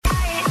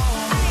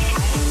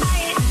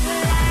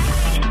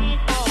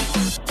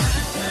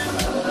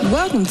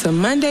Welcome to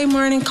Monday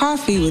Morning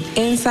Coffee with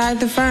Inside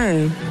the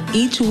Firm.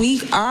 Each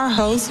week, our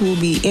hosts will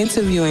be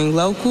interviewing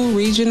local,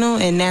 regional,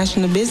 and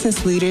national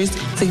business leaders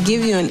to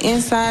give you an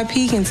inside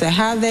peek into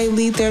how they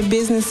lead their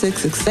business to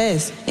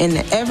success in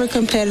the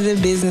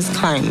ever-competitive business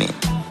climate.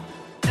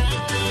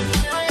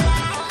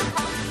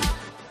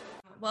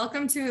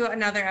 Welcome to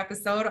another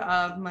episode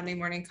of Monday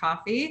Morning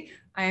Coffee.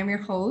 I am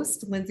your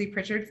host, Lindsay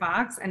Pritchard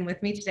Fox, and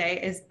with me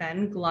today is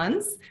Ben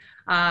Gluntz,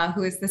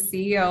 who is the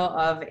CEO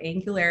of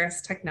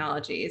Angularis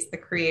Technologies, the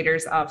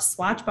creators of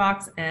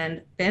Swatchbox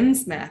and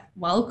BIMsmith.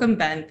 Welcome,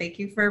 Ben. Thank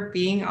you for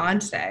being on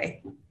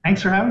today.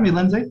 Thanks for having me,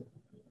 Lindsay.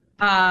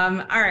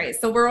 All right,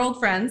 so we're old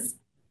friends.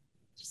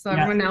 So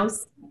everyone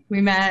knows we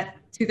met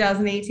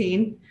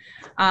 2018,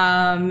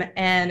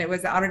 and it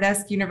was at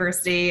Autodesk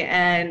University,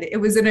 and it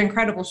was an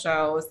incredible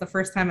show. It was the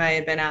first time I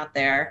had been out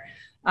there.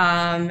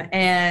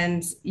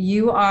 And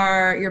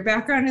your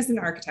background is in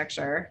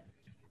architecture.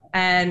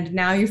 And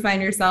now you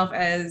find yourself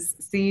as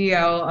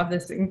CEO of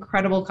this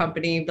incredible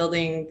company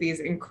building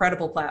these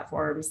incredible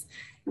platforms.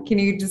 Can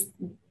you just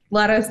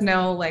let us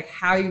know like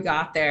how you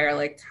got there?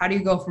 Like, how do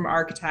you go from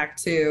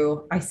architect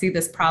to I see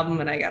this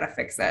problem and I got to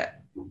fix it?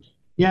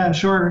 Yeah,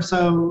 sure.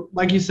 So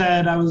like you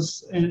said, I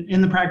was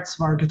in the practice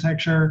of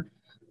architecture,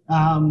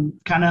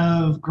 kind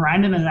of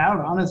grinding it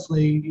out,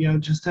 honestly,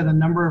 just at a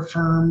number of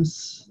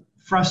firms,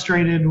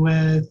 frustrated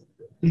with,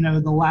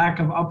 the lack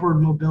of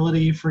upward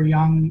mobility for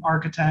young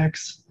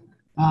architects.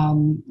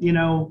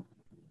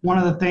 One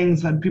of the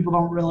things that people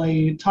don't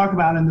really talk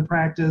about in the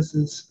practice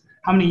is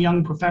how many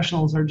young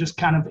professionals are just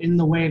kind of in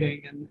the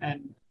waiting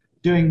and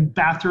doing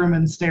bathroom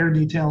and stair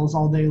details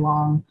all day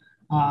long,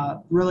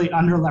 really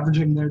under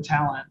leveraging their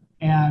talent.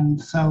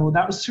 And so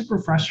that was super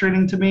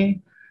frustrating to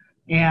me.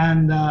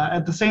 And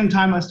at the same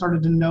time, I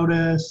started to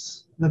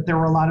notice that there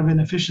were a lot of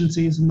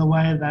inefficiencies in the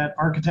way that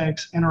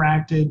architects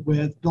interacted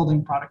with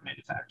building product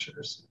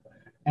manufacturers.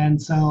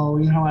 And so,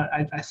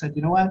 I said,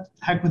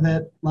 heck with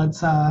it. Let's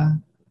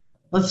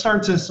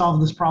start to solve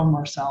this problem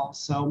ourselves.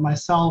 So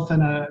myself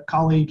and a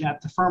colleague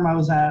at the firm I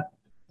was at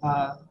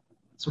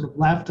sort of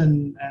left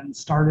and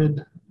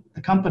started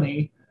the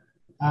company,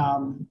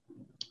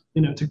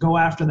 to go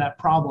after that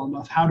problem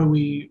of how do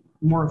we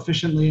more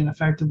efficiently and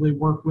effectively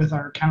work with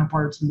our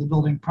counterparts in the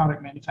building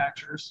product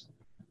manufacturers.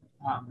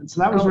 And so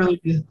that was really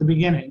the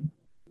beginning.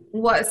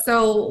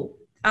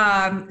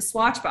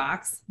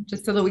 Swatchbox,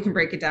 just so that we can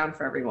break it down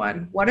for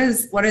everyone. What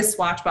is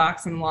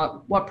Swatchbox and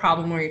what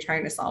problem were you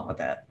trying to solve with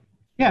it?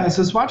 Yeah,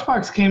 so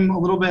Swatchbox came a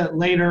little bit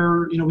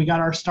later. We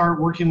got our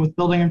start working with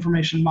building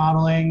information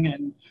modeling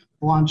and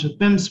the launch of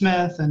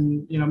BIMsmith,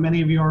 and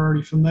many of you are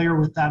already familiar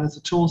with that as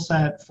a tool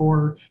set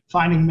for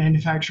finding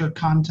manufacturer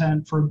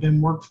content for a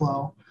BIM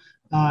workflow.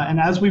 And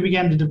as we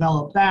began to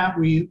develop that,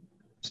 we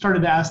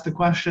started to ask the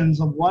questions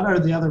of what are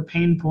the other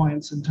pain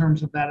points in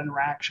terms of that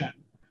interaction.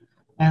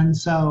 And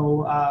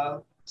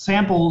so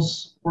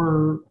samples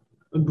were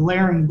a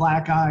glaring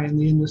black eye in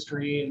the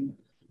industry.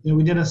 And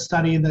we did a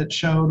study that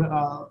showed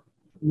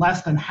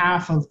less than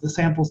half of the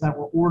samples that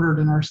were ordered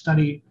in our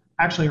study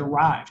actually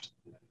arrived,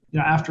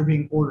 after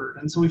being ordered.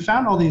 And so we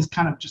found all these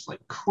kind of just like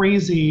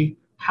crazy,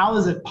 how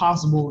is it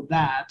possible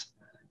that?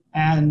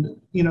 And,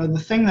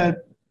 the thing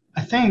that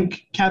I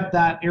think kept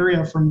that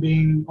area from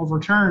being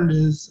overturned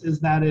is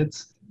that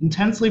it's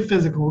intensely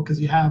physical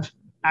because you have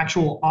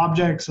actual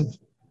objects of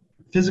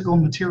physical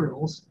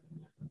materials,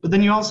 but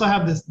then you also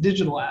have this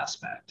digital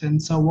aspect.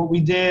 And so what we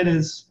did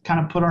is kind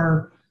of put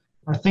our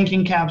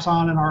thinking caps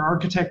on, and our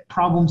architect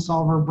problem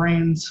solver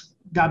brains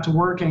got to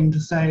working to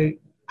say,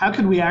 how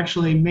could we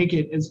actually make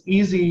it as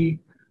easy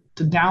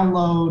to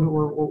download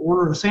or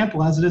order a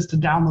sample as it is to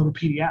download a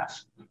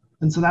PDF?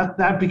 And so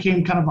that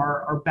became kind of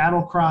our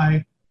battle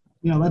cry.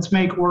 Let's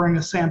make ordering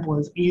a sample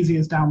as easy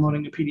as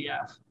downloading a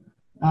PDF.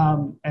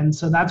 And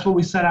so that's what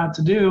we set out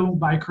to do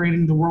by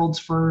creating the world's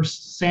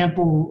first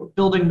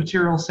building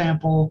material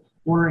sample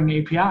ordering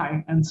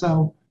API. And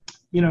so,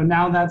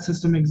 now that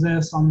system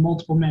exists on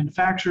multiple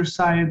manufacturer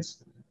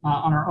sites,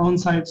 on our own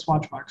site,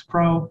 Swatchbox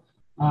Pro,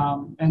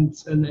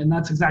 and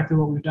that's exactly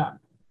what we've done.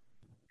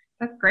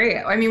 That's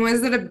great. I mean,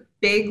 was it a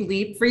big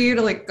leap for you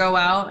to go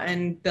out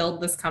and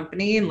build this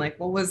company? And what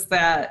was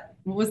that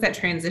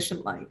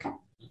transition like?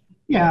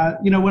 Yeah,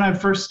 when I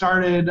first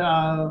started,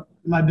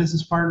 my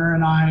business partner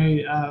and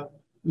I,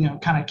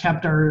 kind of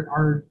kept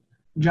our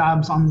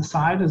jobs on the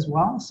side as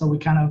well. So we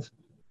kind of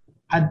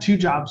had two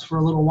jobs for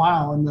a little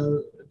while in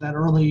that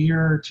early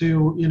year or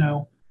two,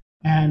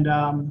 and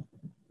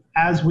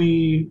as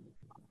we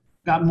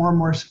got more and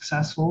more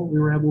successful, we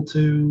were able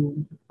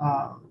to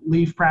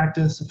leave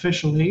practice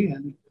officially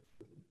and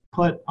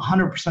put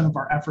 100% of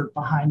our effort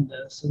behind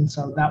this. And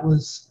so that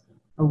was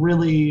a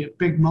really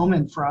big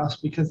moment for us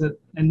because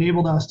it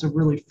enabled us to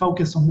really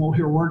focus on what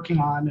we were working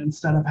on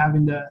instead of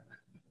having to,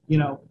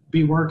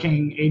 be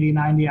working 80,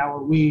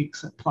 90-hour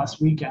weeks plus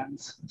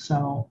weekends.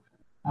 So,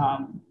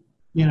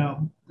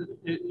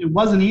 it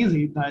wasn't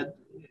easy, but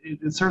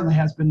it certainly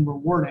has been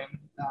rewarding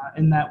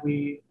in that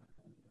we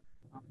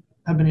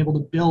have been able to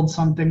build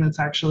something that's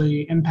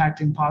actually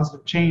impacting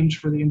positive change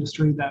for the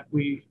industry that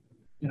we,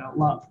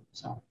 love.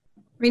 So.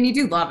 mean, you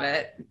do love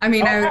it. I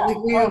mean,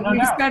 No we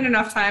doubt. spend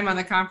enough time on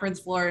the conference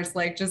floors,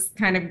 like just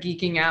kind of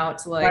geeking out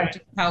to like Right.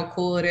 just how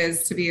cool it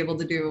is to be able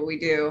to do what we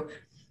do.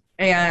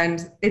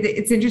 And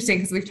it's interesting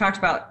because we've talked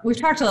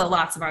to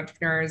lots of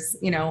entrepreneurs,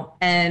 you know,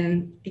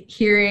 and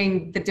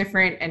hearing the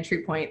different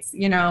entry points,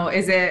 you know,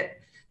 is it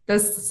the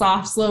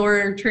soft,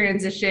 slower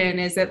transition?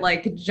 Is it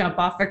like jump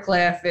off a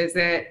cliff? Is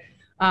it,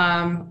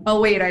 oh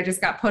wait, I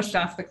just got pushed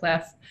off the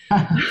cliff.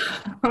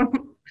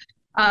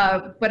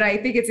 But I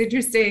think it's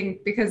interesting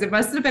because it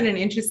must have been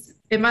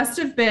it must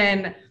have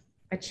been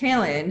a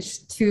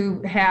challenge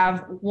to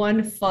have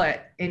one foot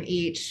in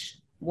each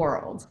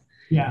world.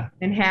 Yeah.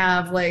 And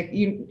have like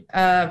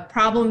a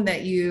problem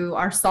that you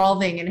are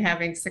solving and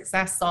having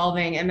success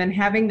solving, and then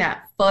having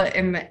that foot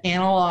in the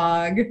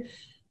analog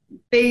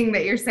thing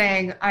that you're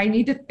saying, I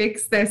need to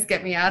fix this,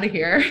 get me out of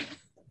here.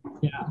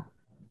 Yeah.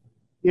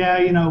 Yeah,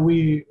 you know,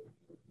 we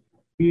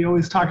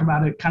always talk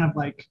about it kind of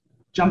like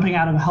jumping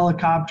out of a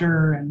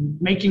helicopter and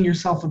making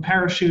yourself a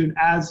parachute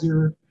as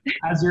you're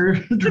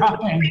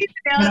dropping.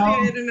 You know?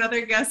 Did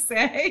another guest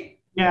say.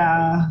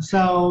 Yeah.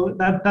 So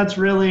that's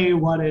really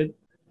what it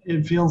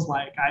feels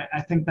like.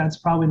 I think that's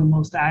probably the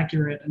most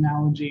accurate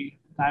analogy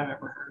I've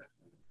ever heard.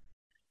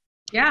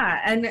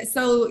 Yeah. And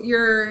so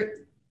your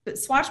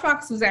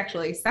Swatchbox was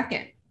actually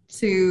second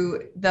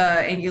to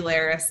the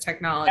Angularis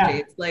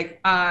technologies. Yeah.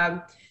 Like,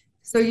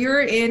 so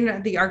you're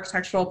in the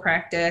architectural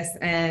practice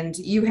and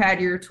you had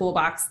your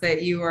toolbox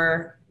that you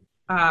were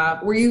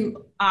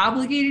you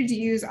obligated to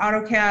use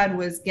AutoCAD?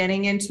 Was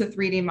getting into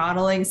 3D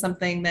modeling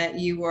something that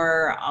you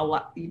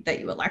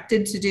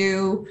elected to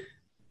do?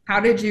 How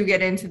did you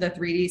get into the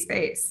 3D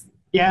space?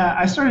 Yeah,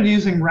 I started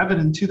using Revit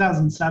in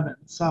 2007.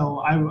 So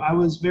I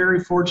was very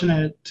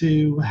fortunate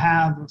to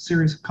have a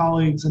series of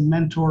colleagues and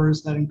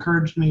mentors that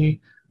encouraged me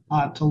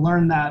to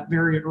learn that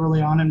very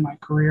early on in my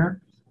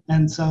career.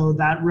 And so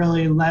that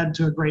really led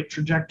to a great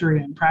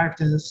trajectory in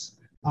practice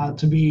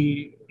to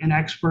be an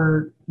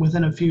expert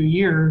within a few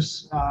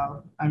years.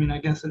 I mean, I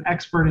guess an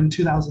expert in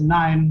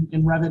 2009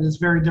 in Revit is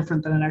very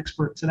different than an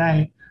expert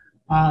today.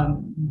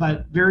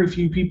 But very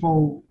few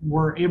people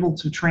were able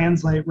to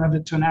translate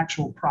Revit to an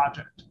actual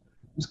project.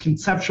 It was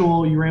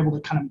conceptual, you were able to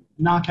kind of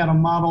knock out a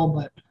model,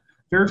 but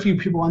very few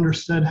people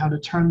understood how to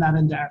turn that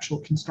into actual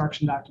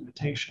construction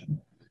documentation.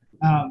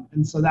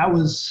 And so that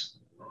was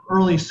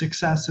early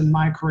success in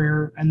my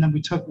career. And then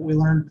we took what we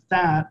learned with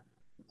that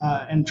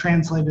and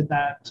translated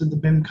that to the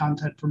BIM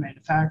content for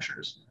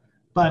manufacturers.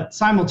 But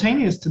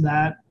simultaneous to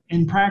that,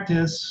 in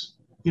practice,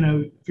 you know,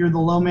 if you're the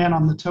low man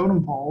on the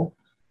totem pole,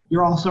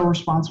 you're also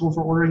responsible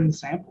for ordering the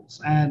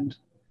samples. And,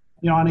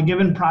 you know, on a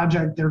given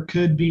project, there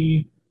could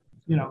be,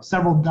 you know,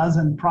 several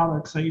dozen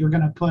products that you're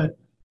going to put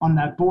on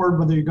that board,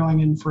 whether you're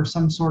going in for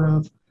some sort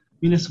of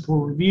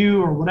municipal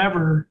review or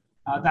whatever,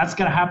 that's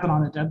going to happen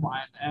on a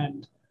deadline.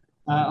 And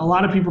a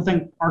lot of people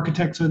think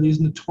architects are these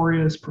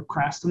notorious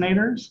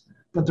procrastinators,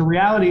 but the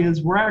reality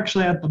is we're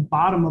actually at the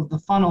bottom of the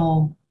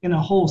funnel in a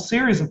whole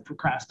series of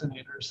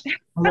procrastinators,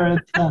 whether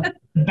it's the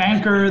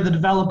banker, the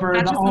developer,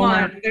 the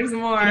owner. There's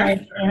more.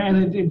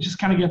 And it just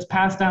kind of gets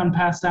passed down,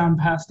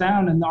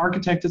 and the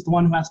architect is the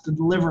one who has to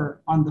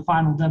deliver on the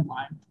final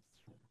deadline.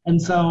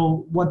 And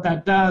so what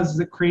that does is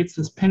it creates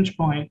this pinch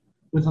point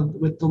with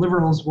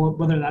deliverables,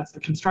 whether that's the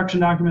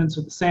construction documents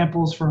or the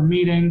samples for a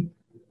meeting.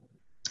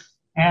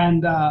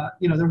 And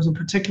you know, there was a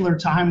particular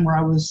time where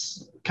I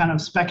was kind of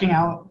speccing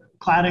out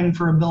cladding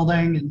for a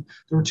building, and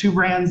there were two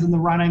brands in the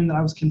running that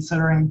I was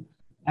considering,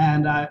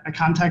 and I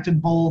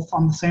contacted both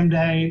on the same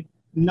day,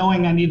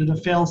 knowing I needed a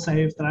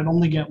fail-safe, that I'd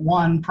only get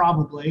one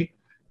probably,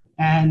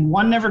 and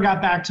one never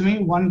got back to me.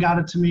 One got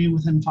it to me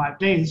within 5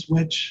 days,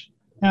 which,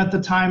 you know, at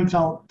the time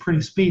felt pretty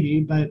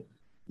speedy, but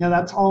you know,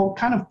 that's all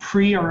kind of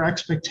pre our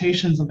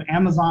expectations of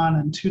Amazon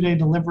and 2-day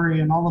delivery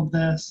and all of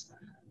this,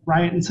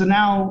 right? And so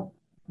now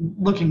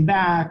looking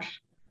back,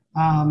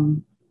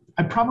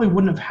 I probably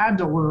wouldn't have had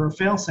to order a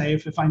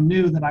fail-safe if I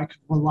knew that I could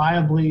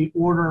reliably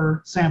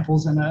order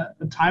samples in a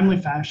timely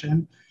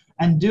fashion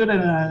and do it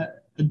in a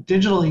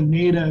digitally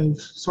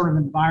native sort of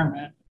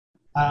environment,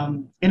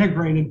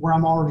 integrated where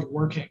I'm already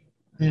working.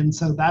 And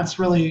so that's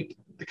really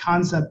the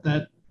concept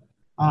that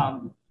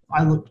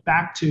I looked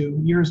back to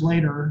years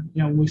later.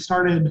 You know, we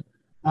started,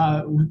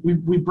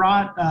 we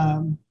brought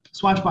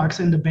Swatchbox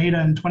into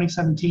beta in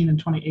 2017 and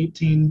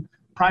 2018,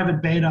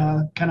 private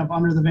beta, kind of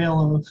under the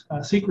veil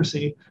of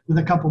secrecy with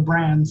a couple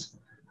brands.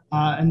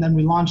 And then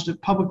we launched it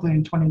publicly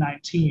in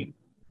 2019.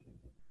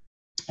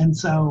 And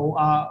so,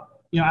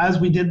 you know, as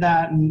we did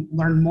that and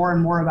learned more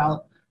and more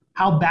about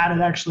how bad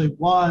it actually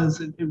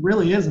was, it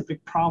really is a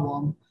big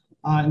problem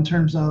in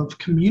terms of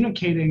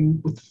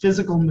communicating with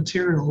physical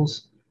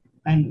materials.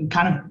 And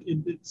kind of,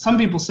 some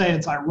people say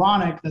it's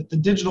ironic that the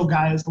digital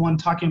guy is the one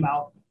talking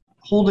about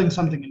holding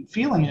something and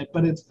feeling it,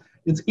 but it's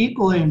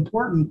equally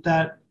important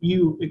that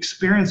you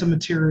experience a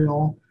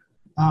material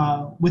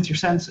with your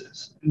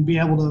senses and be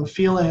able to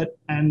feel it.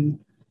 And,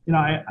 you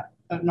know,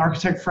 an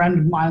architect friend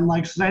of mine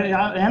likes to say,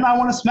 and I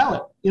want to smell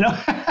it, you know?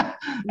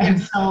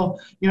 And so,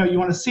 you know, you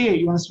want to see it,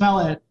 you want to smell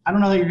it. I don't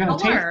know that you're going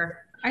to taste it.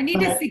 I need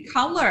to see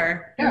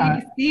color. Yeah. I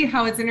need to see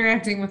how it's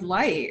interacting with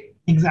light.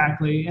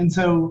 Exactly. And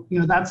so,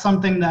 that's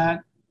something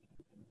that,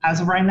 as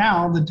of right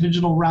now, the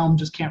digital realm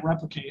just can't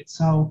replicate.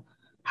 So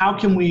how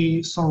can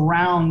we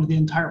surround the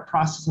entire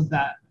process of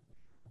that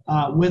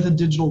with a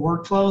digital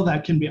workflow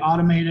that can be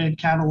automated,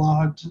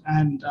 cataloged,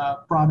 and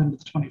brought into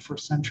the 21st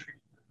century?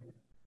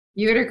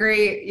 You had a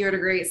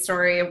great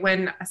story.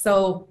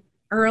 So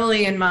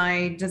early in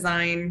my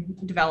design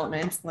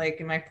development, like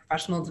in my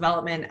professional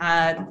development,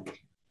 I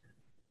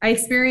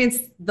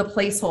experienced the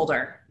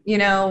placeholder.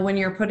 When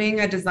you're putting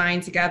a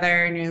design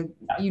together and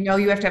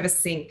you have to have a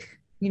sink.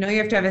 You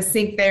have to have a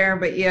sink there,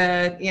 but you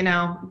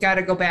got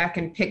to go back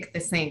and pick the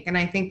sink. And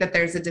I think that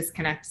there's a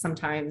disconnect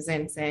sometimes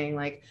in saying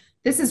like,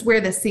 this is where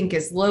the sink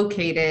is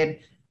located,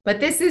 but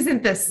this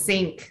isn't the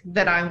sink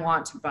that I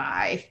want to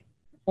buy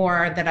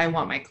or that I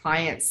want my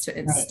clients to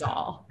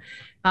install.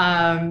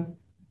 Right.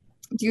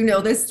 Do you know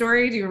this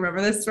story? Do you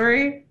remember this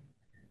story?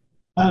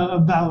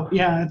 The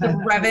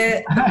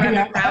Revit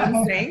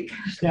round sink.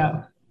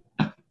 Yeah.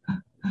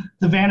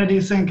 The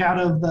vanity sink out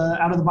of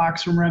the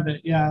box from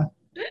Revit. Yeah.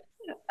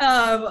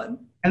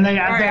 And they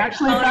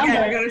actually found it.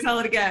 I gotta tell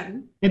it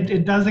again.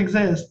 It does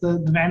exist.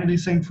 The vanity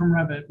sink from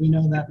Revit. We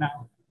know that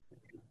now.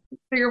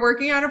 So you're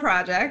working on a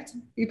project.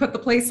 You put the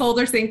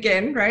placeholder sink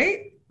in,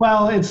 right?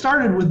 Well, it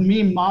started with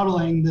me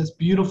modeling this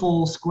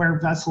beautiful square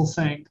vessel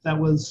sink that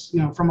was,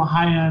 from a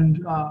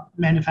high-end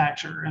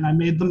manufacturer, and I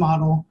made the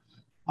model.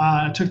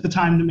 I took the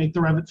time to make the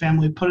Revit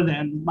family put it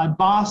in. My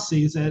boss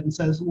sees it and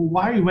says, "Well,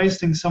 why are you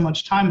wasting so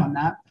much time on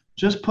that?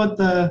 Just put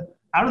the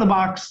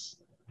out-of-the-box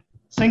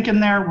sink in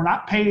there. We're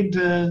not paid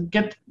to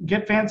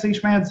get fancy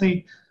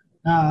schmancy."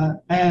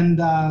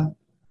 And I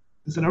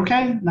said,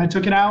 okay. And I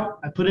took it out.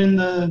 I put in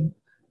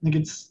I think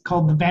it's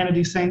called the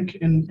vanity sink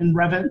in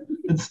Revit.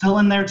 It's still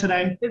in there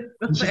today.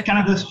 It's just kind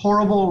of this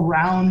horrible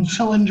round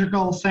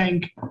cylindrical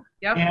sink.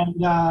 Yep.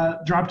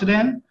 And dropped it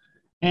in.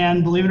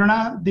 And believe it or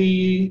not,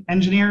 the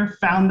engineer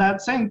found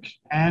that sink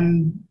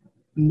and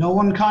no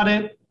one caught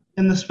it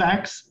in the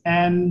specs,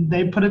 and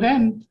they put it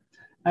in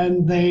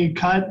and they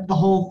cut the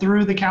hole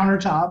through the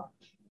countertop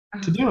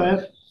to do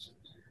it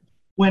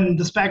when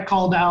the spec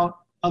called out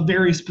a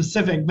very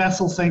specific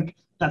vessel sink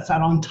that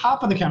sat on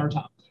top of the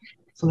countertop.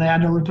 So they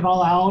had to rip it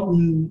all out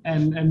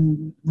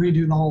and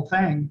redo the whole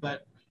thing.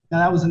 But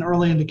that was an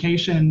early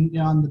indication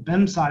on the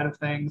BIM side of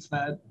things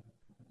that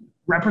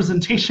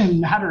representation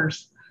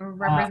matters.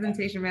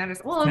 Representation matters.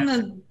 Well,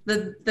 and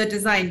the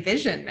design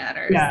vision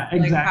matters. Yeah,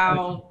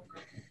 exactly.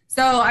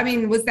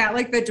 So, was that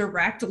like the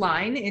direct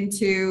line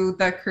into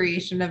the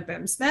creation of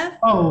BIMsmith?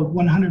 Oh,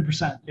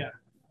 100%, yeah.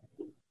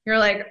 You're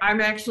like,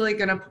 I'm actually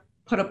going to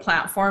put a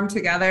platform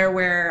together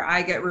where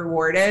I get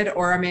rewarded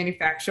or a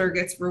manufacturer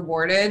gets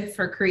rewarded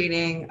for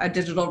creating a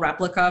digital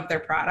replica of their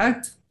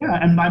product. Yeah,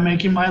 and by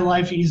making my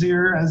life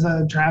easier as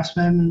a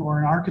draftsman or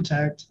an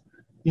architect,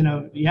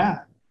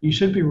 you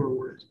should be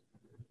rewarded.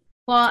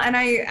 Well, and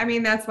I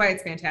mean, that's why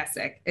it's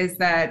fantastic is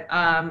that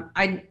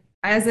I,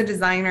 as a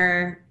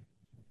designer,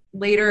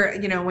 later,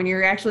 when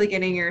you're actually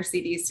getting your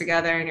CDs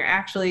together and you're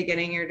actually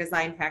getting your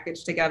design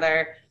package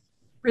together,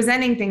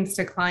 presenting things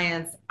to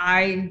clients,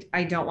 I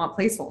don't want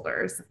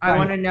placeholders. Right. I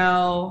want to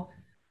know,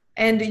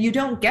 and you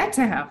don't get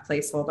to have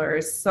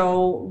placeholders.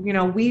 So,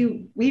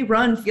 we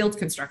run field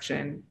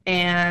construction,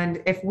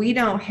 and if we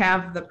don't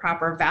have the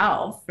proper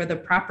valve for the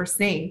proper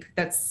sink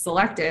that's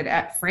selected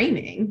at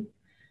framing,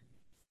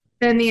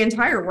 then the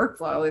entire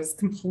workflow is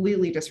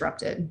completely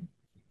disrupted.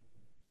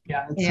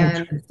 Yeah,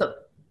 that's so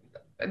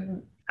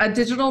a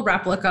digital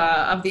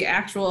replica of the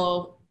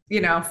actual,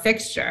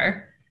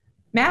 fixture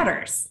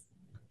matters.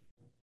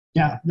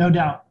 Yeah, no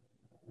doubt.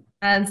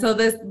 And so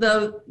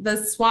the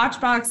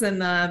Swatchbox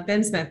and the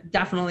BIMsmith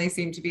definitely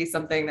seem to be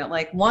something that,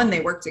 like, one,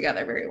 they work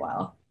together very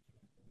well.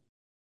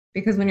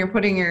 Because when you're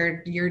putting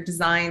your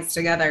designs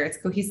together, it's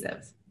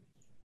cohesive.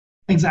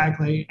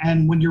 Exactly.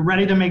 And when you're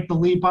ready to make the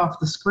leap off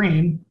the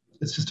screen,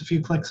 it's just a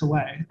few clicks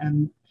away.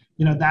 And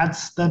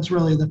that's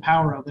really the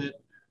power of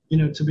it,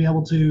 to be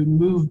able to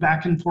move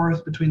back and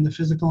forth between the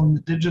physical and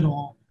the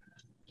digital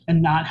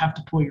and not have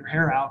to pull your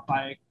hair out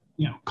by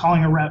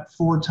calling a rep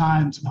 4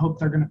 times and hope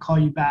they're going to call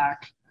you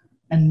back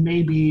and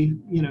maybe,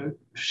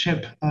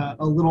 ship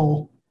a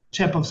little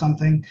chip of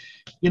something.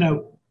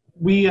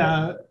 We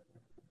have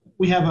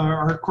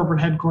our corporate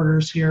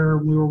headquarters here.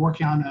 We were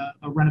working on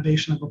a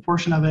renovation of a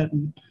portion of it,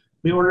 and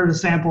we ordered a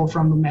sample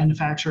from the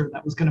manufacturer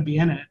that was going to be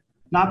in it,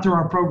 not through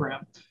our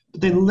program.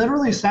 But they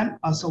literally sent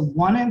us a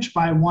 1-inch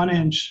by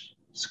 1-inch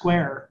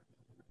square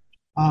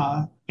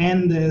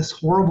in this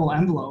horrible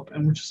envelope.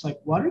 And we're just like,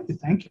 what are you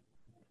thinking?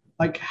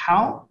 Like,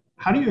 how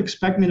do you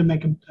expect me to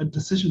make a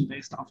decision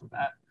based off of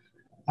that?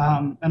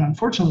 And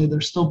unfortunately,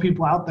 there's still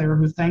people out there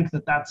who think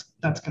that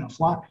that's going to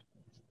fly.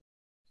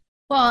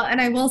 Well,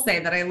 and I will say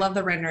that I love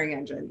the rendering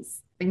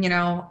engines,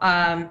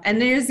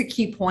 and there's a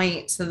key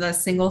point to the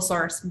single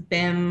source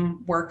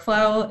BIM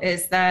workflow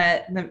is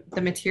that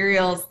the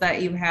materials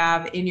that you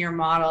have in your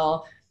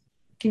model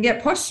can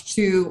get pushed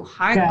to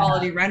high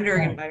quality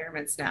rendering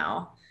environments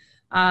now.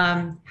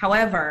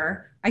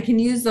 However, I can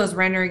use those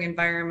rendering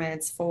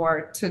environments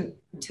to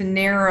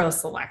narrow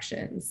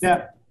selections.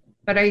 Yeah.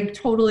 But I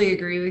totally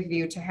agree with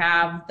you to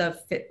have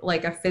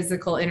like a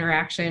physical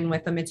interaction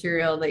with the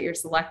material that you're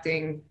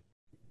selecting.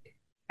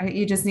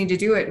 You just need to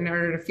do it in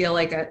order to feel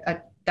like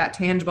that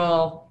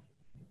tangible.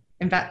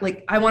 In fact,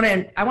 like I want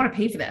to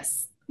pay for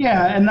this.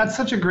 Yeah, and that's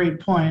such a great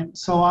point.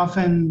 So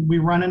often we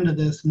run into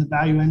this in the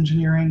value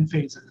engineering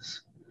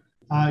phases.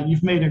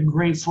 You've made a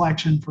great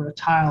selection for a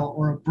tile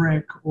or a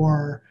brick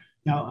or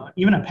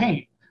even a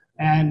paint,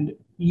 and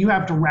you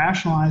have to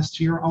rationalize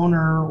to your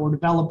owner or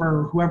developer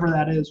or whoever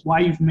that is why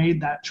you've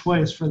made that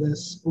choice for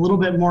this a little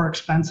bit more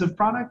expensive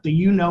product that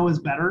is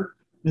better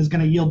and is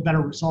going to yield better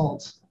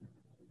results.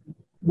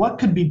 What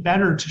could be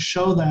better to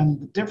show them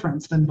the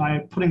difference than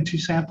by putting two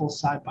samples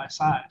side by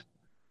side,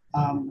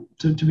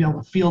 to be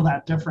able to feel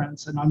that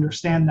difference and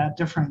understand that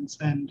difference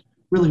and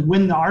really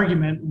win the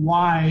argument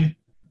why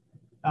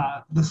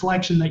the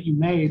selection that you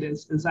made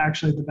is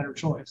actually the better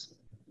choice.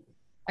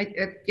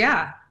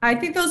 I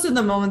think those are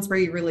the moments where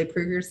you really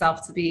prove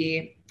yourself to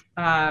be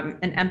an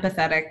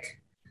empathetic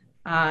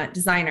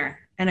designer.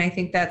 And I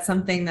think that's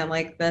something that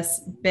like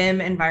this BIM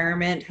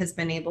environment has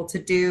been able to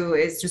do,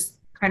 is just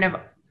kind of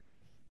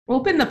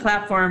open the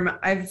platform.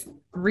 I've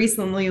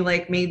recently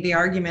like made the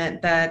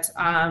argument that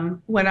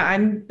when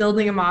I'm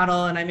building a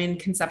model and I'm in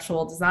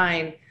conceptual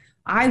design,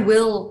 I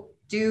will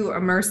do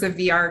immersive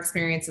VR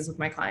experiences with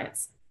my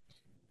clients.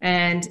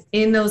 And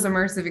in those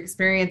immersive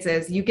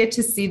experiences, you get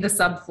to see the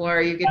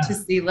subfloor, you get to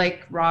see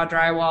like raw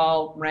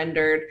drywall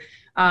rendered,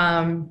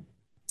 and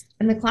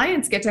the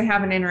clients get to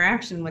have an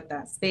interaction with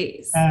that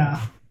space.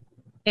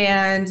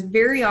 And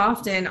very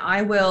often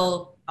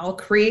I'll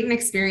create an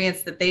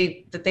experience that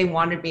they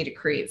wanted me to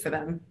create for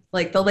them,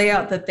 like the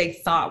layout that they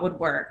thought would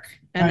work.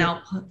 And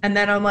and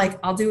then I'm like,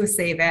 I'll do a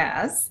save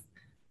as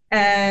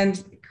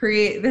and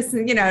create this,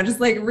 just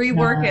like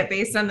rework it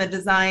based on the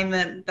design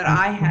that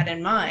I had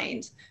in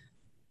mind.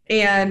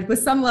 And with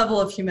some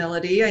level of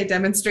humility, I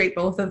demonstrate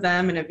both of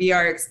them in a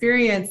VR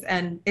experience.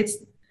 And it's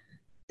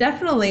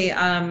definitely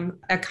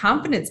a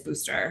confidence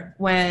booster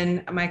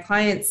when my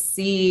clients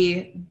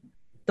see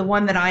the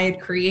one that I had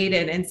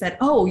created and said,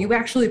 oh, you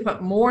actually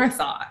put more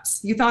thought.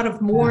 You thought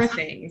of more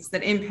things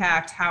that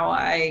impact how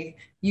I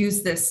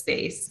use this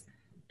space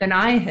than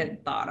I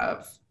had thought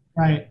of.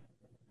 Right.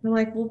 I'm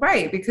like, well,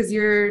 right, because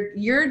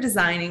you're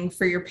designing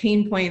for your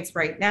pain points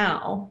right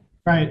now.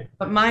 Right.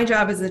 But my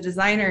job as a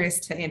designer is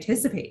to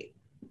anticipate,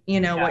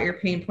 what your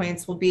pain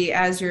points will be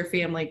as your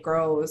family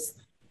grows.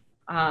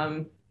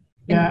 I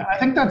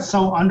think that's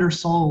so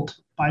undersold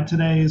by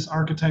today's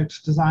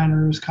architects,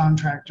 designers,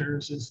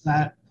 contractors, is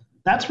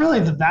that's really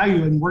the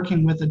value in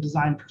working with a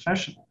design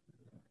professional,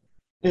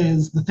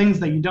 is the things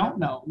that you don't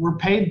know. We're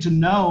paid to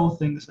know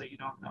things that you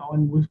don't know.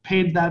 And we've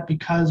paid that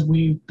because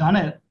we've done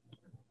it.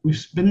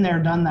 We've been there,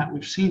 done that,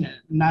 we've seen it.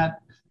 And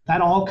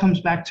that all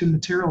comes back to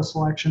material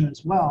selection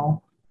as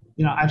well.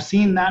 I've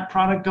seen that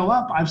product go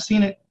up. I've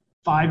seen it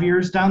 5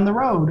 years down the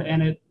road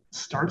and it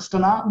starts to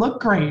not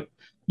look great.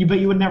 But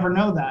you would never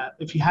know that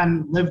if you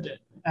hadn't lived it.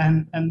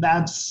 And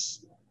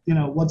that's,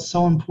 what's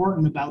so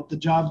important about the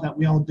job that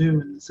we all do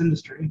in this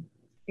industry.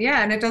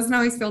 Yeah. And it doesn't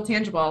always feel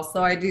tangible.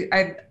 So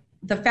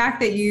the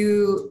fact that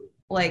you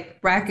like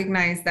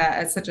recognize that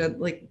as such a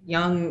like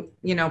young,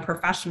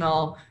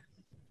 professional,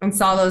 and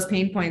saw those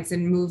pain points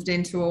and moved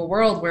into a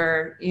world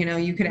where,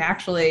 you could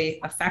actually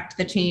affect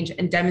the change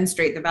and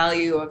demonstrate the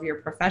value of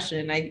your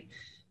profession. I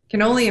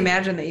can only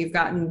imagine that you've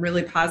gotten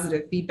really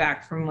positive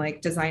feedback from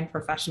like design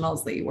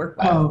professionals that you work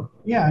with. Oh,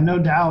 yeah, no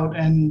doubt.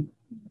 And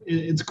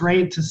it's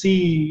great to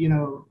see,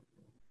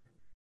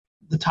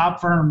 the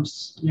top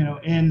firms,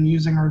 in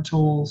using our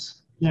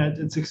tools.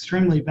 It's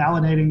extremely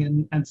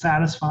validating and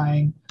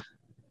satisfying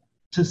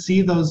to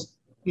see those,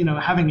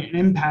 having an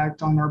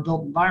impact on our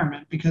built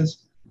environment,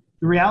 because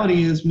the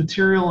reality is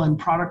material and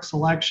product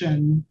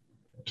selection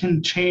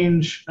can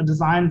change a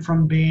design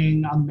from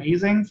being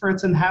amazing for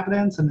its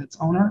inhabitants and its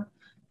owner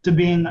to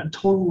being a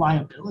total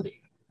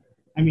liability.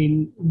 I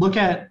mean, look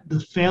at the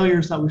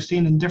failures that we've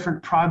seen in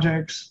different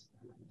projects,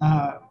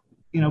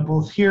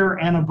 both here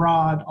and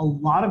abroad. A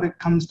lot of it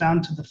comes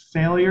down to the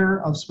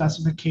failure of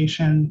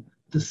specification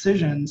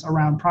decisions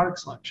around product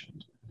selection.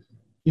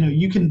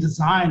 You can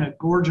design a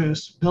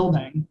gorgeous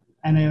building,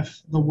 and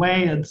if the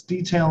way it's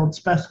detailed,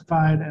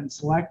 specified, and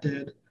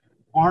selected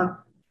aren't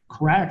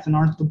correct and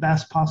aren't the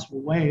best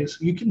possible ways,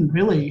 you can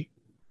really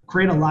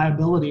create a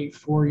liability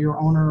for your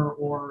owner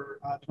or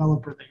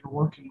developer that you're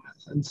working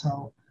with. And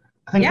so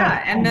I think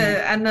and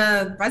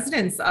the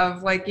residents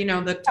of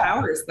the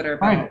towers that are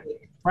built.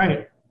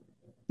 Right.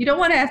 You don't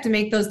want to have to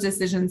make those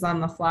decisions on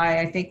the fly.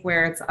 I think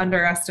where it's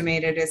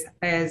underestimated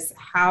is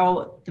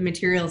how the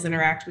materials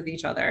interact with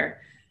each other,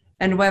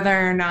 and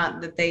whether or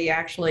not that they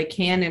actually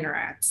can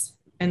interact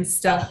and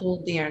still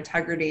hold the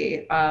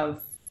integrity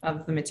of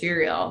the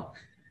material.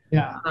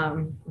 Yeah.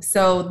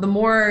 So the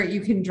more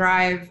you can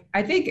drive,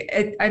 I think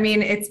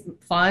it's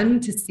fun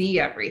to see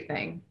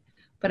everything,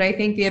 but I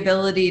think the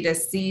ability to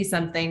see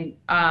something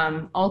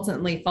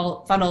ultimately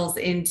funnels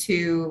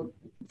into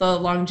the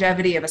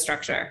longevity of a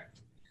structure.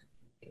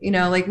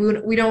 Like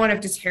we don't want to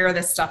have to tear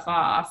this stuff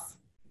off.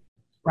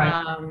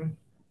 Right.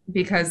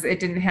 Because it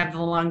didn't have the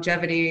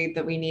longevity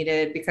that we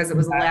neted, because it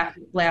was a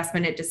last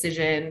minute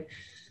decision.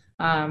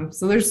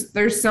 So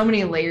there's so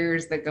many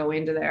layers that go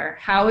into there.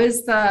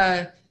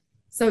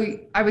 So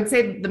I would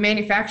say the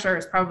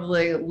manufacturers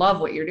probably love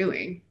what you're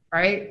doing,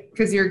 right?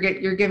 Because you're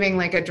giving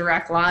like a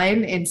direct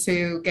line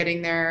into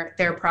getting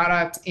their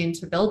product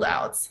into build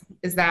outs.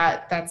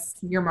 That's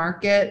your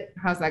market?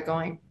 How's that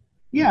going?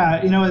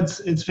 Yeah,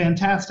 it's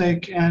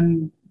fantastic,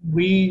 and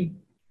we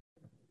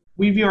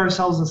view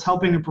ourselves as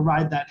helping to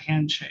provide that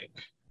handshake.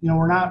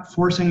 We're not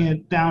forcing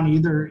it down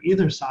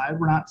either side.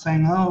 We're not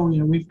saying, oh,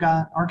 we've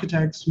got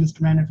architects,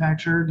 Mr.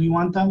 Manufacturer, do you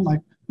want them?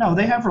 Like, no,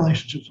 they have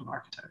relationships with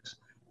architects.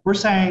 We're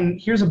saying,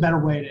 here's a better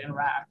way to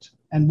interact,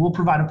 and we'll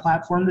provide a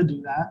platform to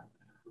do that.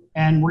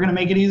 And we're going to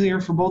make it easier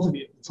for both of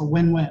you. It's a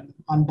win-win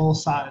on both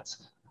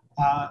sides.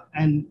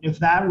 And if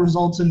that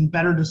results in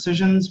better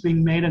decisions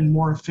being made in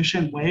more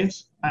efficient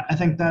ways, I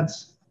think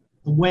that's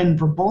a win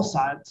for both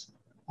sides.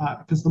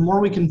 Because the more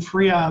we can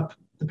free up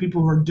the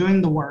people who are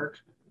doing the work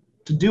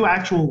to do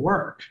actual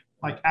work,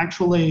 like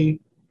actually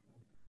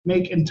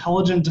make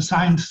intelligent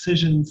design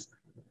decisions,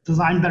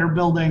 design better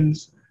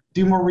buildings,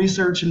 do more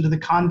research into the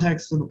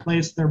context of the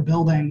place they're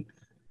building,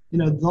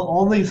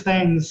 all these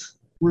things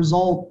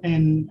result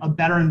in a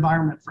better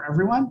environment for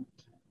everyone.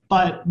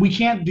 But we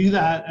can't do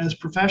that as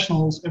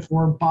professionals if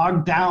we're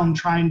bogged down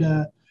trying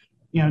to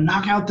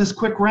knock out this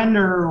quick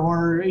render,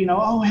 or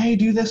oh, hey,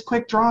 do this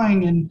quick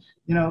drawing, and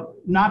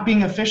not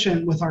being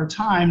efficient with our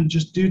time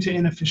just due to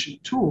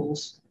inefficient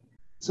tools.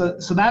 So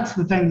that's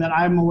the thing that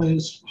I'm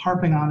always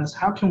harping on, is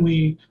how can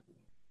we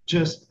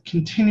just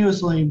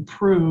continuously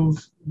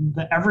improve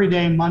the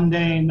everyday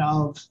mundane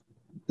of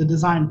the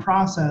design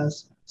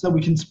process so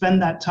we can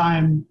spend that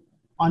time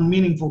on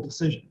meaningful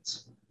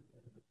decisions.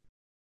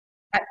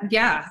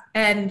 Yeah.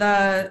 And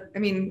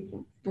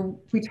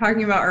we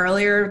talking about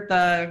earlier,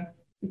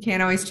 you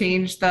can't always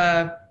change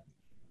the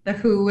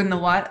who and the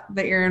what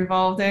that you're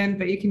involved in,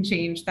 but you can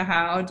change the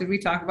how. Did we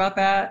talk about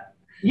that?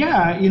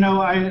 Yeah,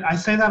 I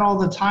say that all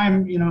the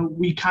time.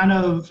 We kind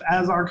of,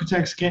 as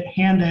architects, get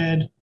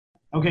handed,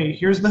 okay,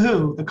 here's the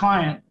who, the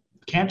client,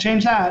 can't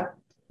change that.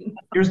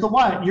 Here's the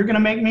what, you're going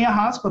to make me a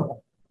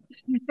hospital.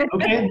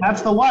 Okay,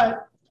 that's the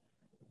what.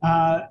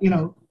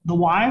 The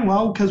why,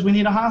 well, because we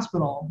need a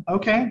hospital.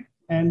 Okay,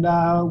 and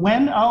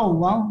when? Oh,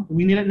 well,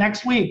 we need it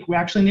next week. We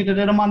actually needed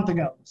it a month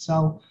ago.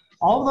 So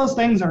all of those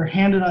things are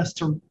handed us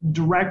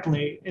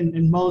directly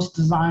in most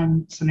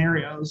design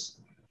scenarios.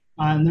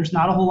 And there's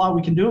not a whole lot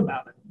we can do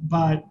about it,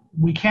 but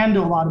we can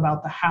do a lot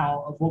about the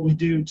how of what we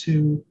do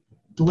to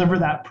deliver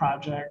that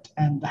project,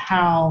 and the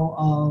how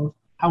of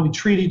how we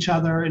treat each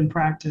other in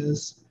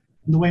practice,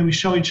 and the way we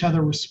show each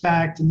other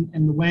respect,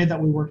 and the way that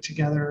we work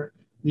together,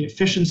 the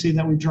efficiency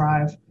that we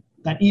drive,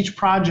 that each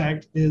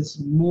project is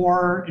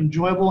more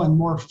enjoyable and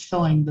more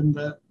fulfilling than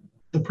the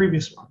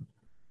previous one.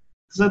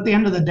 Because at the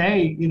end of the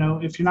day,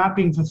 if you're not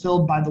being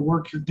fulfilled by the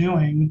work you're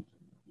doing,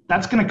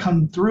 that's going to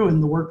come through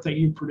in the work that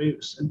you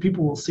produce, and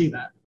people will see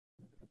that.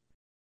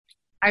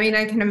 I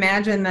can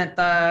imagine that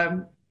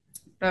the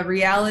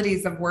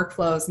realities of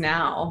workflows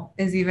now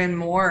is even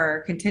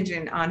more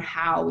contingent on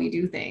how we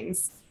do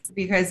things,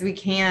 because we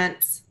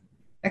can't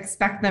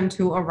expect them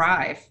to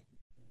arrive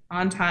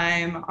on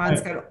time, on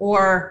schedule,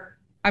 or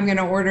I'm going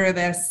to order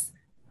this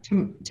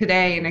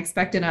today and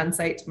expect it on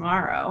site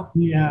tomorrow.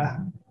 Yeah.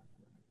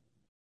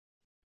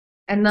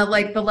 And the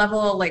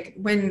level,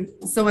 when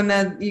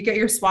you get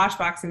your swatch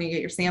box and you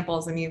get your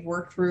samples and you've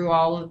worked through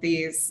all of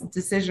these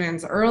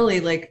decisions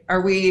early,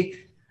 are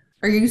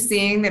you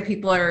seeing that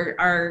people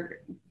are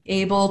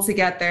able to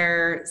get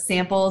their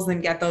samples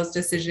and get those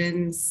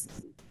decisions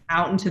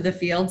out into the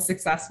field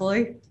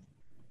successfully?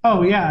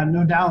 Oh yeah,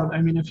 no doubt.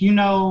 If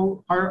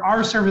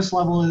our service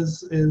level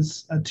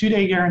is a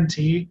 2-day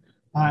guarantee.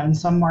 In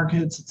some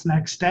markets, it's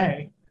next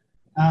day.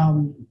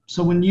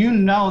 So when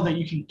that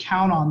you can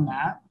count on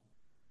that,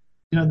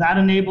 that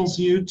enables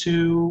you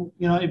to,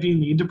 if you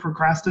need to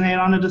procrastinate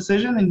on a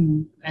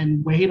decision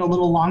and wait a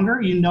little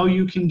longer,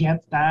 you can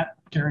get that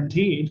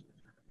guaranteed.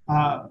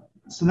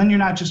 So then you're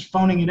not just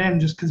phoning it in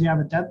just because you have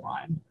a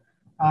deadline.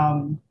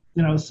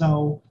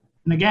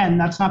 And again,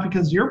 that's not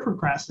because you're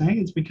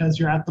procrastinating, it's because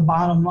you're at the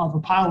bottom of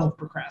a pile of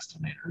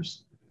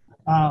procrastinators.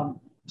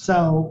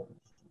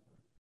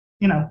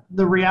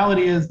 The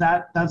reality is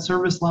that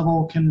service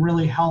level can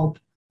really help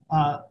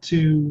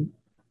to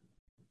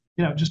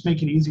just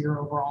make it easier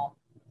overall.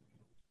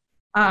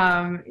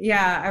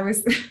 I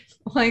was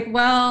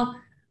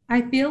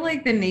I feel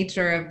like the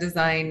nature of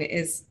design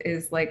is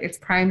it's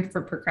primed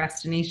for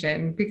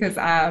procrastination, because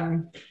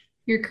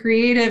the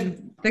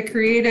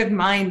creative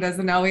mind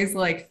doesn't always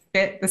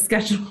fit the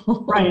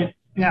schedule. Right.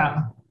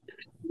 Yeah.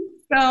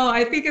 So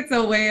I think it's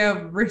a way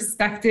of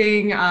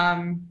respecting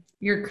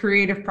your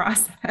creative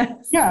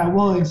process. Yeah,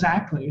 well,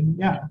 exactly.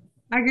 Yeah.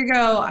 I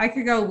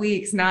could go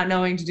weeks not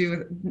knowing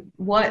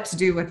what to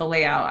do with the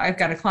layout. I've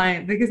got a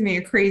client that gives me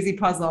a crazy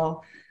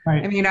puzzle.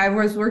 Right. I mean, I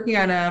was working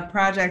on a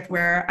project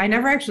where I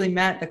never actually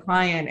met the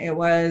client. It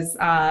was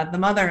the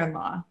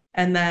mother-in-law,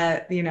 and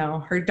that,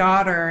 her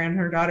daughter and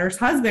her daughter's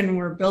husband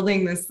were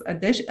building this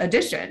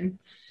addition.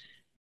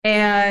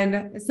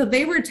 And so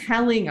they were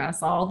telling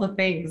us all the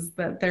things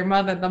that the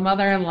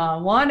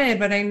mother-in-law wanted,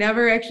 but I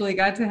never actually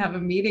got to have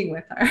a meeting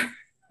with her.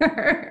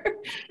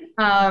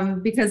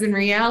 Because in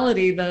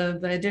reality, the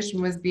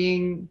addition was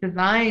being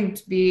designed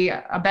to be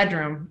a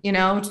bedroom,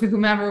 to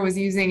whomever was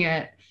using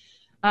it.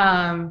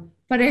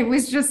 But it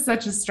was just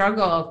such a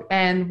struggle.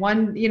 And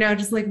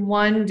just like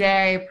one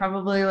day,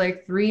 probably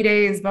like 3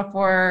 days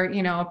before,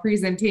 a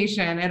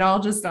presentation, it all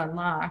just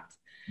unlocked.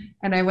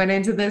 And I went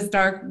into this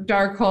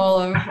dark hole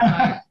of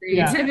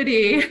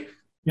creativity.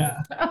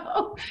 Yeah.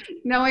 So,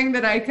 knowing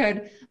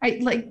that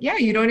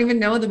you don't even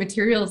know the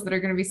materials that are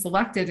going to be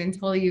selected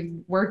until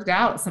you've worked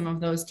out some of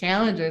those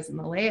challenges and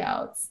the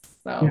layouts.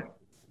 So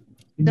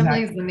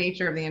definitely is the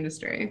nature of the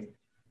industry.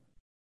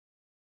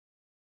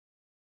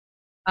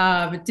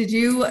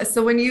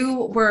 So when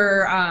you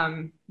were,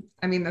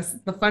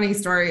 the funny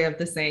story of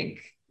the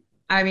sink,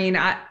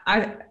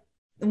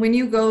 when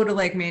you go to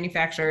like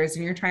manufacturers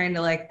and you're trying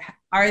to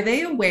are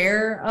they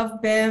aware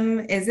of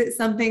BIM? Is it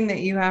something that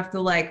you have to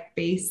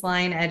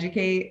baseline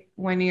educate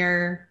when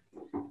you're?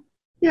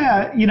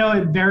 Yeah,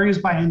 it varies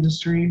by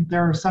industry.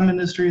 There are some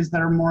industries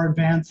that are more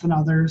advanced than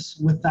others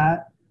with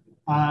that.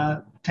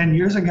 10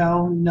 years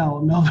ago, no,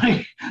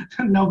 nobody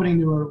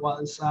knew what it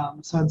was.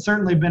 So it's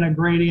certainly been a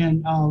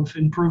gradient of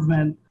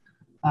improvement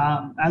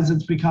as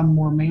it's become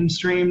more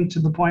mainstream, to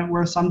the point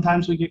where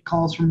sometimes we get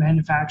calls from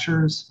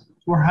manufacturers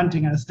who are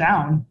hunting us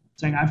down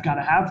saying, I've got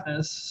to have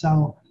this.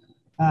 So,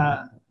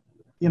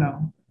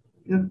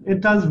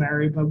 it does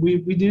vary, but we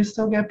do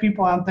still get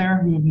people out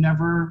there who have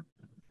never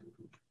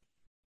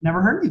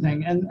heard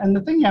anything. And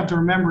the thing you have to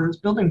remember is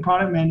building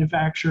product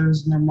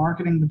manufacturers and their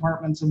marketing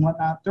departments and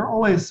whatnot, they're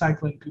always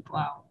cycling people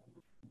out.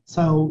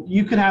 So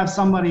you could have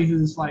somebody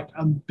who's like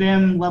a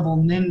BIM level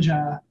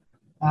ninja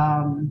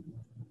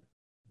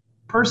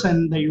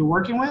person that you're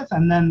working with,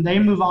 and then they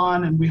move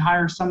on and we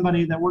hire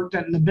somebody that worked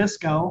at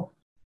Nabisco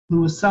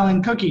who was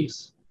selling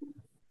cookies.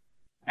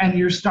 And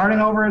you're starting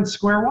over at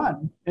square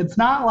one. It's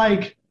not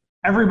like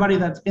everybody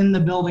that's in the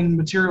building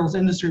materials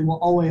industry will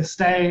always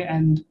stay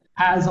and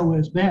has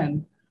always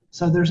been.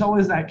 So there's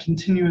always that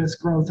continuous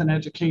growth and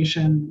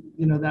education,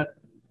 that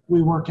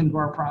we work into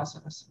our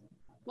process.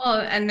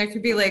 Well, and there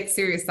could be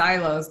serious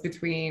silos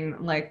between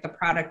the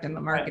product and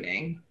the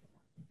marketing.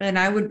 Right. And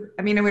I would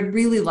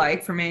really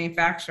like for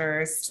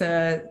manufacturers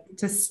to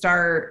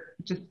start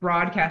just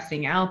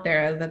broadcasting out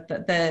there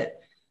that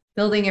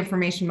building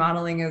information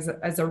modeling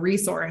as a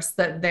resource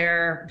that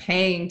they're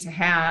paying to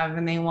have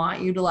and they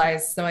want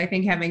utilized. So I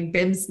think having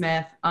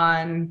BIMsmith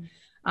on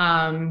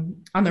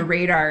the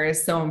radar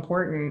is so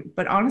important.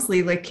 But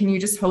honestly, can you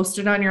just host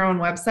it on your own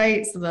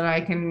website so that I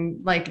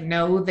can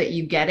know that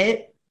you get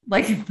it?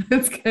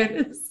 That's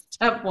good.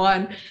 Step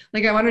one.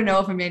 I want to know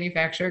if a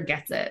manufacturer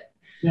gets it.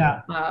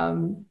 Yeah.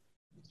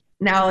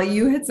 Now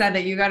you had said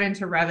that you got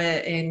into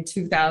Revit in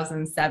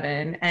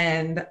 2007,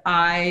 and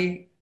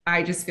I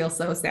just feel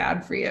so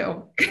sad for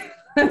you.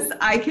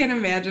 I can't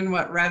imagine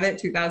what Revit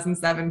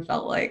 2007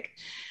 felt like.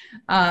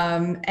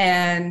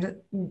 And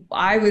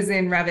I was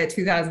in Revit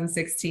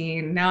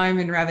 2016. Now I'm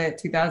in Revit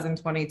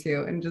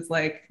 2022, and just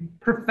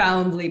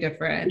profoundly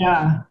different.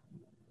 Yeah.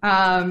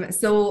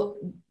 So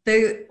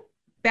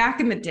back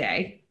in the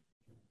day,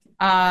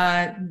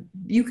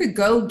 you could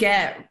go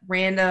get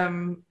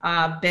random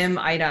BIM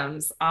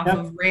items off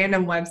of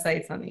random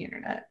websites on the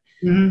internet.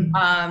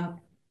 Mm-hmm.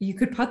 You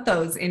could put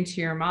those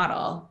into your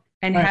model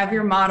and have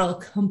your model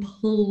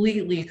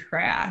completely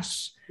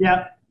crash.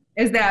 Yeah.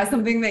 Is that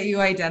something that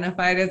you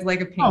identified as a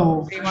pain?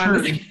 Oh, for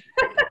sure.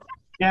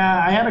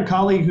 Yeah, I had a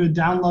colleague who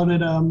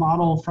downloaded a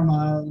model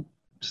from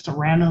just a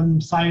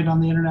random site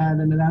on the internet,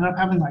 and it ended up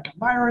having a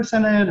virus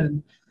in it,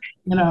 and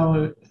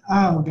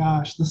oh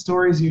gosh, the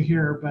stories you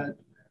hear. But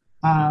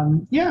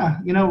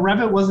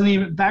Revit wasn't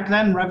even back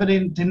then.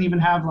 Revit didn't even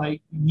have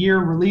year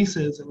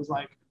releases. It was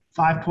 5.0,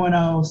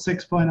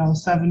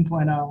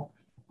 6.0,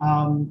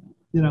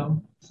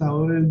 7.0.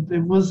 So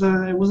it was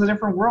a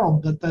different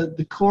world, but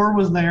the core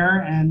was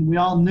there, and we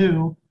all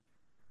knew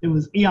it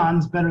was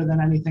eons better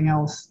than anything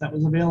else that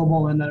was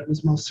available, and that it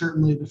was most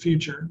certainly the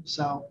future.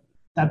 So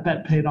that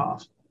bet paid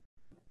off.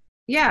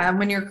 Yeah, and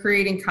when you're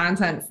creating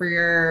content for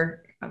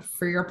your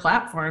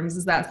platforms,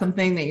 is that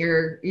something that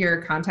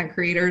your content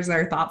creators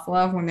are thoughtful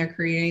of when they're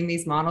creating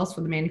these models for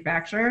the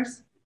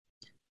manufacturers?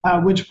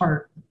 Which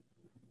part?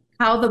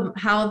 How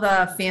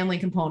the family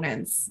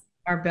components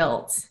are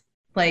built.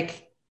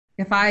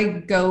 If I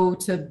go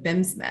to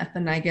BIMsmith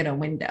and I get a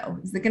window,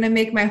 is it going to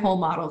make my whole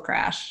model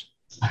crash?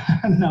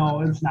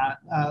 No, it's not.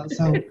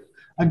 So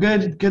a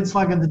good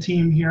slug of the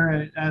team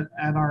here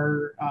at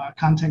our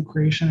content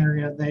creation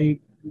area, they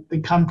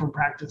come from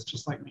practice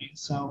just like me.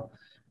 So,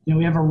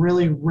 we have a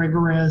really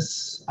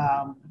rigorous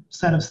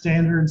set of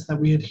standards that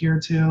we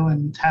adhere to,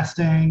 and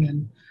testing,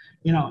 and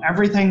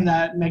everything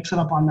that makes it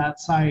up on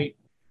that site.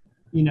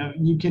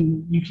 You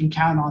can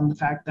count on the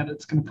fact that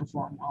it's going to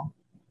perform well.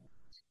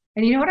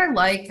 And you know what I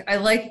like? I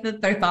like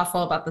that they're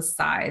thoughtful about the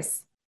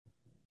size.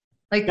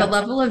 Like the Yep.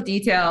 level of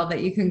detail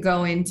that you can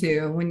go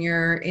into when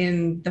you're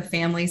in the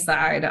family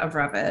side of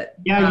Revit.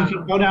 Yeah, you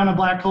can go down a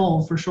black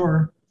hole for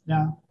sure.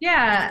 Yeah.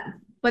 Yeah,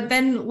 but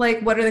then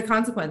like, what are the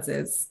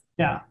consequences?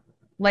 Yeah.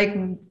 Like,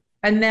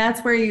 and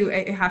that's where you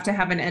have to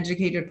have an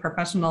educated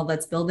professional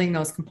that's building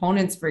those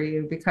components for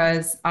you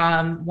because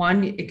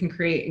one, it can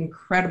create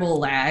incredible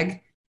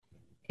lag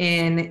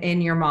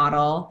in your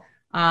model.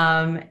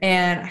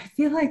 And I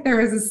feel like there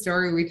was a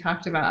story we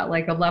talked about,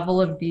 like a level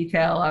of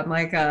detail on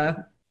like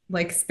a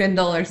like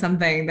spindle or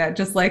something that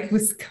just like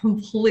was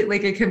completely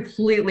like it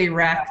completely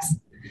wrecked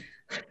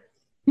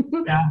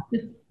Yeah.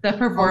 the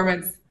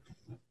performance.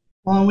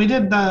 Well, and we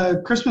did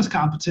the Christmas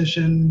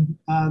competition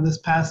this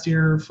past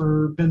year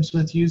for BIM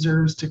Smith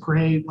users to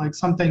create like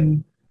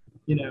something,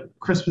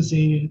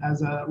 Christmassy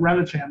as a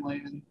Revit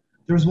family. And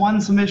there was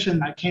one submission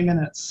that came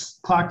in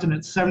clocked in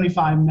at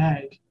 75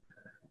 meg,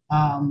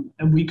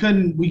 and we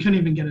couldn't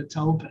even get it to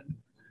open.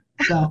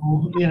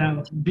 So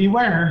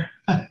beware.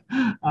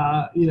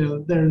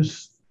 There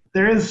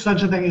is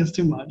such a thing as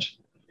too much.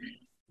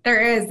 There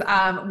is.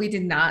 We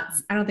did not.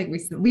 I don't think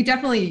we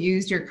definitely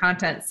used your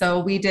content. So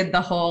we did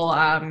the whole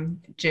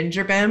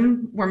ginger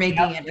BIM. We're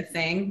making it a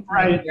thing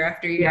right year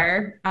after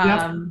year. Yep.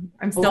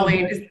 I'm still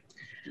waiting.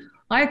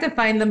 I have to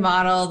find the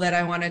model that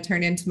I want to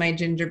turn into my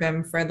ginger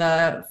BIM for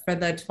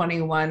the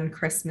 21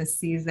 Christmas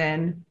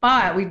season.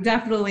 But we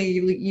definitely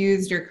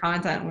used your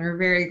content. We were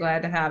very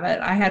glad to have it.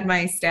 I had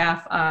my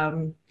staff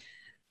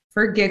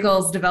for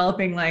giggles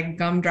developing like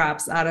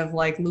gumdrops out of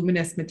like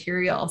luminous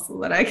material so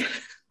that I could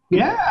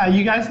Yeah,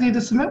 you guys need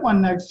to submit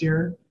one next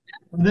year.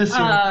 This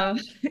year.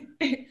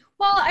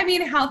 Well, I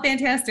mean, how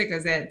fantastic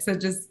is it to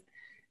just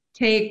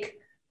take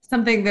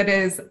something that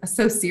is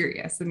so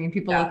serious? I mean,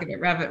 people look at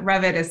it,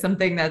 Revit is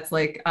something that's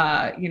like,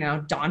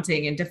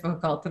 daunting and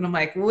difficult. And I'm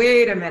like,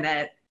 wait a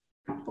minute,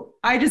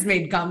 I just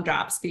made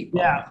gumdrops, people.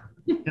 Yeah.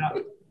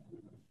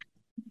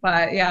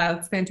 But yeah,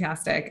 it's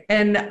fantastic.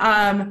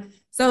 And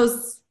so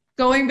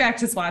going back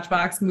to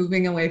Swatchbox,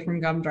 moving away from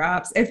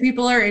gumdrops, if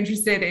people are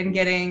interested in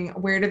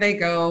where do they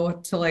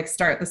go to like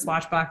start the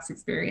Swatchbox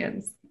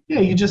experience? Yeah,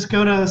 you just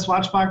go to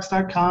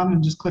swatchbox.com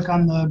and just click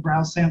on the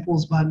browse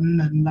samples button,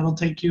 and that'll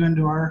take you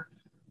into our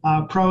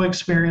pro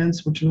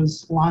experience, which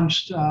was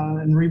launched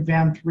and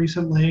revamped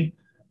recently.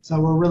 So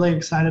we're really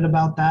excited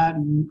about that,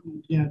 and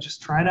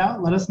just try it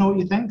out. Let us know what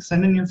you think.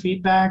 Send in your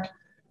feedback.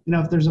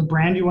 If there's a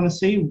brand you want to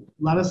see,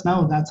 let us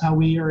know. That's how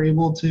we are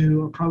able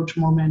to approach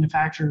more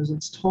manufacturers.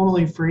 It's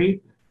totally free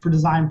for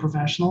design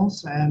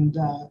professionals, and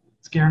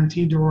it's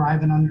guaranteed to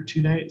arrive in under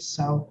 2 days.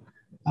 So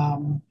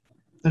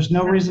there's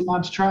no reason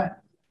not to try it.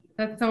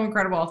 That's so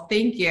incredible.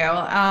 Thank you.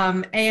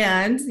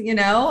 And,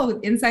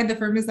 Inside the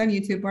Firm is on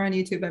YouTube. We're on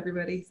YouTube,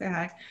 everybody. Say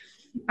hi.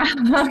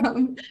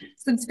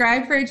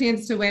 Subscribe for a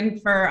chance to win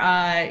for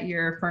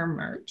your firm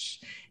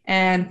merch.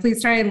 And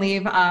please try and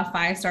leave a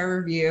 5-star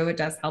review. It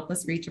does help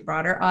us reach a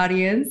broader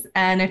audience.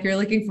 And if you're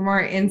looking for more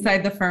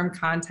Inside the Firm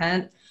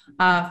content,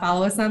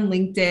 follow us on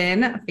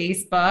LinkedIn,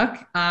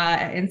 Facebook,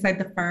 at Inside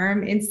the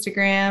Firm,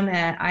 Instagram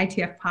at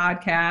ITF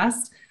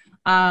Podcast.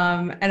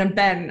 And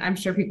Ben, I'm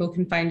sure people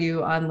can find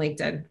you on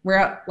LinkedIn.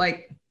 We're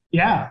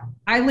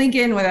I link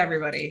in with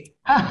everybody.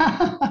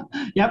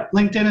 Yep,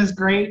 LinkedIn is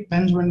great.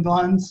 Benjamin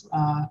Gluns.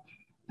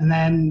 And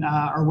then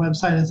our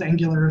website is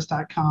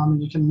angularis.com,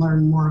 and you can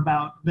learn more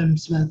about BIM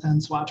Smith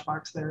and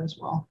Swatchbox there as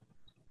well.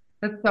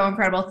 That's so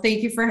incredible.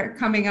 Thank you for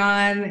coming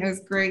on. It was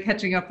great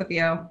catching up with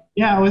you.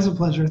 Yeah, always a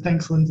pleasure.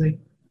 Thanks, Lindsay.